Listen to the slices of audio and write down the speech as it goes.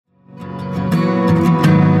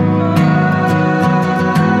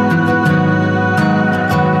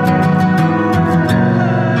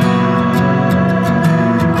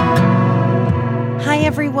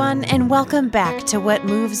everyone, and welcome back to What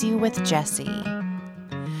Moves You with Jessie.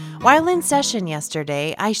 While in session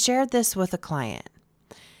yesterday, I shared this with a client.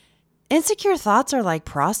 Insecure thoughts are like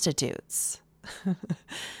prostitutes.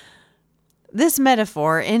 This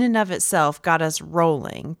metaphor in and of itself got us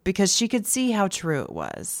rolling because she could see how true it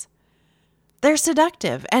was. They're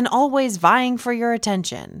seductive and always vying for your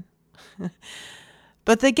attention.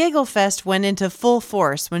 But the giggle fest went into full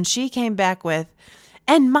force when she came back with,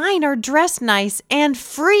 "And mine are dressed nice and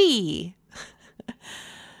free."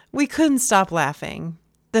 We couldn't stop laughing.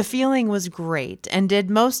 The feeling was great and did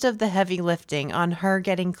most of the heavy lifting on her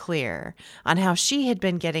getting clear on how she had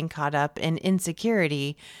been getting caught up in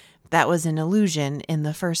insecurity that was an illusion in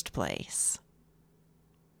the first place.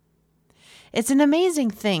 It's an amazing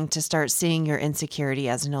thing to start seeing your insecurity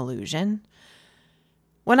as an illusion.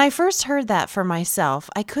 When I first heard that for myself,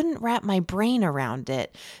 I couldn't wrap my brain around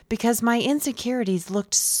it because my insecurities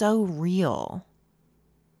looked so real.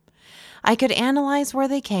 I could analyze where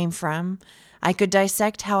they came from. I could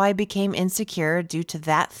dissect how I became insecure due to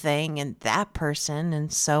that thing and that person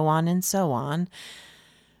and so on and so on.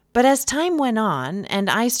 But as time went on and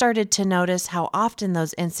I started to notice how often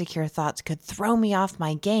those insecure thoughts could throw me off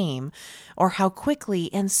my game or how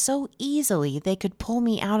quickly and so easily they could pull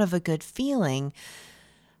me out of a good feeling,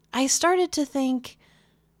 I started to think,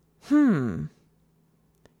 there's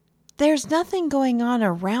nothing going on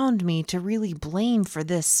around me to really blame for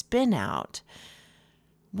this spin out.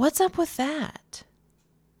 What's up with that?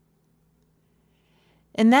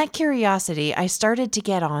 In that curiosity, I started to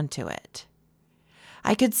get onto it.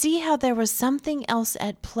 I could see how there was something else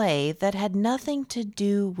at play that had nothing to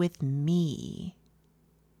do with me.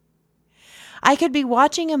 I could be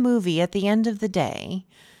watching a movie at the end of the day,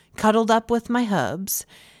 cuddled up with my hubs,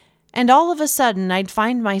 and all of a sudden, I'd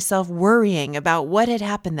find myself worrying about what had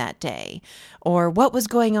happened that day, or what was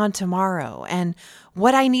going on tomorrow, and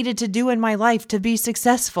what I needed to do in my life to be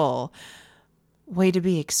successful. Way to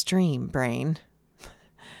be extreme, brain.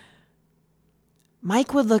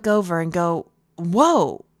 Mike would look over and go,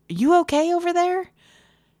 "Whoa, you okay over there?"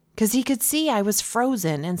 Because he could see I was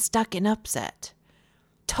frozen and stuck in upset,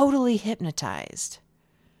 totally hypnotized.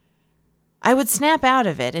 I would snap out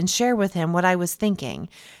of it and share with him what I was thinking,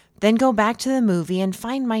 then go back to the movie and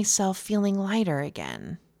find myself feeling lighter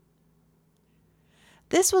again.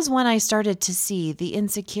 This was when I started to see the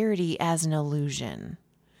insecurity as an illusion.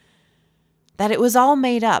 That it was all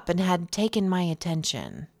made up and had taken my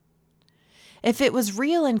attention. If it was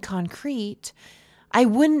real and concrete, I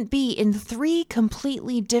wouldn't be in 3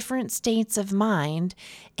 completely different states of mind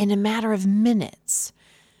in a matter of minutes,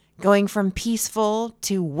 going from peaceful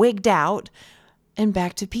to wigged out and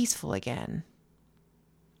back to peaceful again.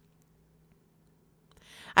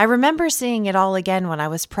 I remember seeing it all again when I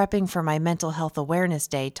was prepping for my Mental Health Awareness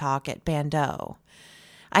Day talk at Bando.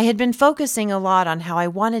 I had been focusing a lot on how I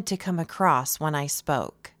wanted to come across when I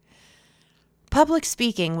spoke. Public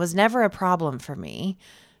speaking was never a problem for me,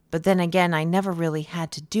 but then again, I never really had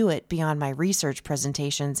to do it beyond my research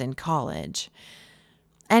presentations in college.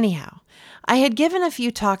 Anyhow, I had given a few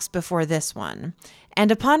talks before this one,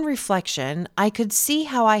 and upon reflection, I could see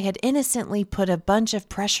how I had innocently put a bunch of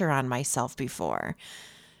pressure on myself before,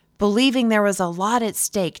 believing there was a lot at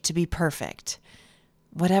stake to be perfect,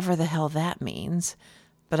 whatever the hell that means,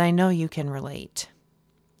 but I know you can relate.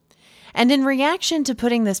 And in reaction to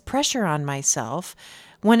putting this pressure on myself,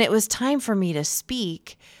 when it was time for me to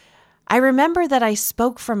speak, I remember that I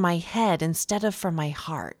spoke from my head instead of from my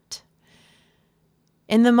heart.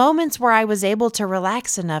 In the moments where I was able to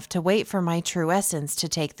relax enough to wait for my true essence to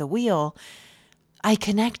take the wheel, I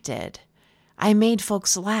connected. I made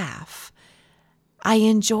folks laugh. I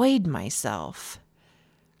enjoyed myself.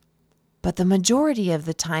 But the majority of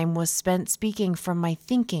the time was spent speaking from my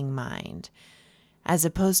thinking mind, as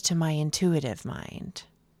opposed to my intuitive mind.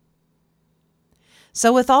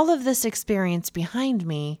 So with all of this experience behind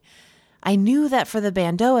me, I knew that for the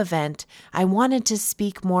Bando event, I wanted to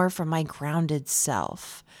speak more from my grounded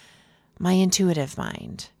self, my intuitive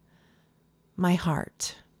mind, my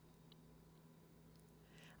heart.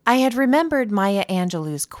 I had remembered Maya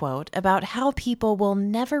Angelou's quote about how people will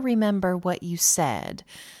never remember what you said,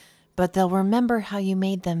 but they'll remember how you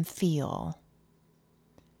made them feel.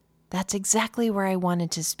 That's exactly where I wanted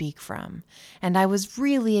to speak from, and I was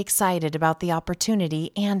really excited about the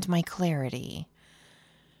opportunity and my clarity.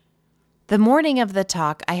 The morning of the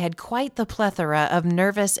talk, I had quite the plethora of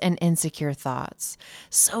nervous and insecure thoughts,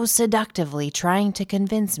 so seductively trying to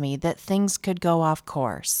convince me that things could go off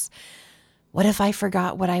course. What if I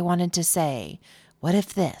forgot what I wanted to say? What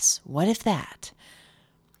if this? What if that?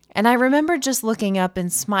 And I remember just looking up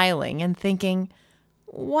and smiling and thinking,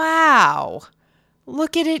 wow,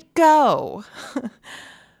 Look at it go.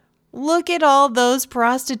 Look at all those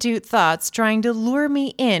prostitute thoughts trying to lure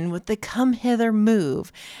me in with the come hither move,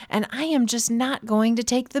 and I am just not going to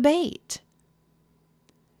take the bait.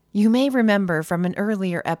 You may remember from an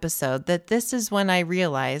earlier episode that this is when I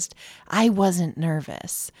realized I wasn't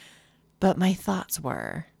nervous, but my thoughts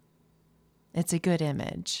were. It's a good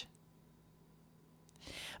image.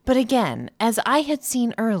 But again, as I had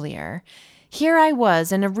seen earlier, here I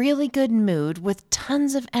was in a really good mood with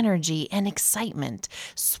tons of energy and excitement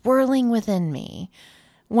swirling within me,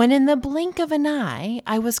 when in the blink of an eye,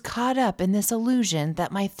 I was caught up in this illusion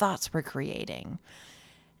that my thoughts were creating.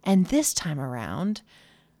 And this time around,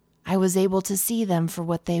 I was able to see them for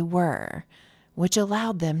what they were, which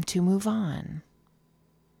allowed them to move on.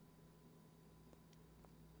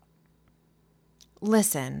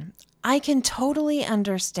 Listen, I can totally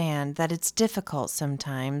understand that it's difficult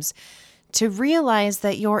sometimes to realize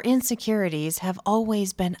that your insecurities have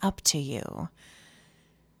always been up to you.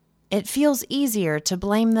 It feels easier to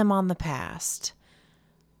blame them on the past,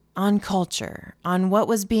 on culture, on what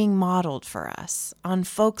was being modeled for us, on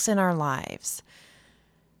folks in our lives.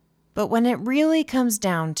 But when it really comes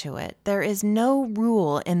down to it, there is no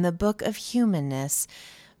rule in the book of humanness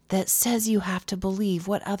that says you have to believe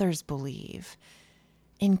what others believe,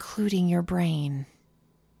 including your brain.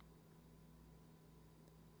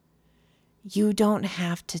 You don't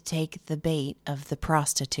have to take the bait of the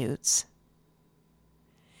prostitutes.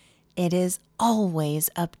 It is always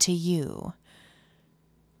up to you,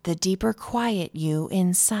 the deeper quiet you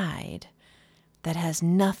inside that has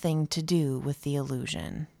nothing to do with the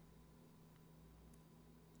illusion.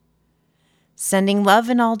 Sending love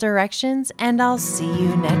in all directions, and I'll see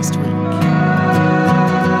you next week.